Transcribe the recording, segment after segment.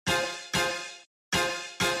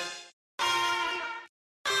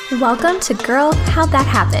Welcome to Girl, How'd That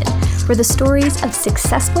Happen?, where the stories of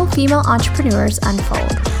successful female entrepreneurs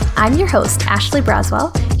unfold. I'm your host, Ashley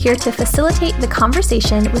Braswell, here to facilitate the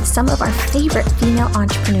conversation with some of our favorite female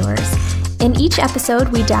entrepreneurs. In each episode,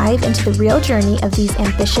 we dive into the real journey of these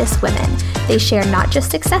ambitious women. They share not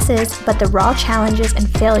just successes, but the raw challenges and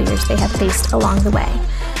failures they have faced along the way.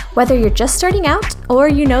 Whether you're just starting out or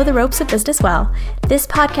you know the ropes of business well, this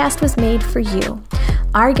podcast was made for you.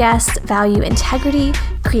 Our guests value integrity,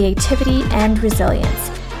 creativity, and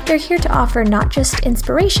resilience. They're here to offer not just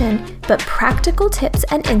inspiration, but practical tips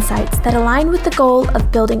and insights that align with the goal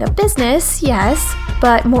of building a business, yes,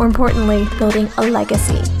 but more importantly, building a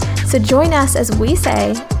legacy. So join us as we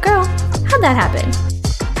say, girl, how'd that happen?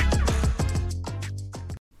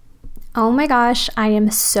 Oh my gosh, I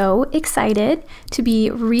am so excited to be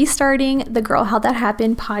restarting the Girl, How'd That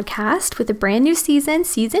Happen podcast with a brand new season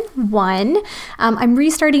 1. I'm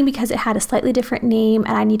restarting because it had a slightly different name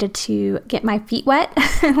and I needed to get my feet wet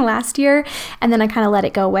last year, and then I kind of let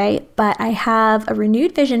it go away. But I have a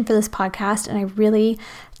renewed vision for this podcast and I really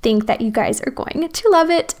think that you guys are going to love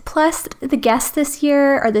it. Plus, the guests this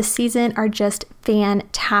year or this season are just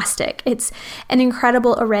fantastic. It's an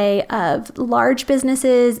incredible array of large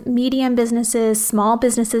businesses, medium businesses, small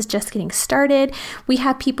businesses just getting started. We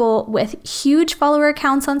have people with huge follower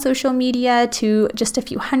accounts on social media to just a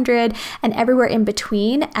few hundred and everywhere in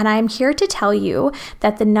between. And I'm here to tell you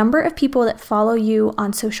that the number of people that follow you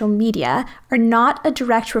on social media are not a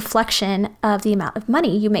direct reflection of the amount of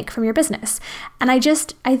money you make from your business. And I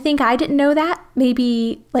think I didn't know that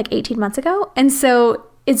maybe like 18 months ago. And so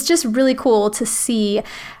it's just really cool to see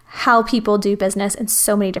how people do business in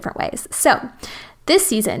so many different ways. So this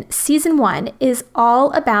season 1, is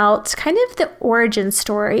all about kind of the origin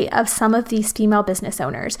story of some of these female business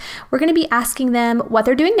owners. We're going to be asking them what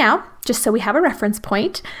they're doing now, just so we have a reference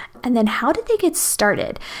point, and then how did they get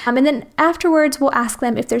started? And then afterwards, we'll ask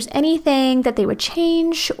them if there's anything that they would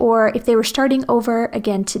change, or if they were starting over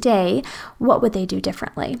again today, what would they do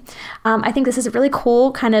differently? I think this is a really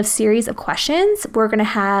cool kind of series of questions. We're going to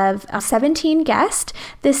have 17 guests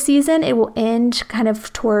this season. It will end kind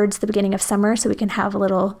of towards the beginning of summer, so we can have a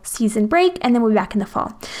little season break, and then we'll be back in the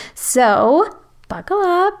fall. So buckle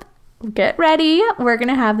up, get ready. We're going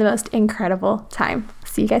to have the most incredible time.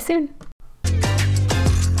 See you guys soon.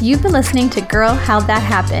 You've been listening to Girl, How'd That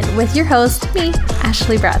Happen? With your host, me,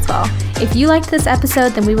 Ashley Braswell. If you liked this episode,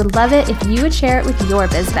 then we would love it if you would share it with your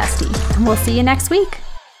biz bestie. And we'll see you next week.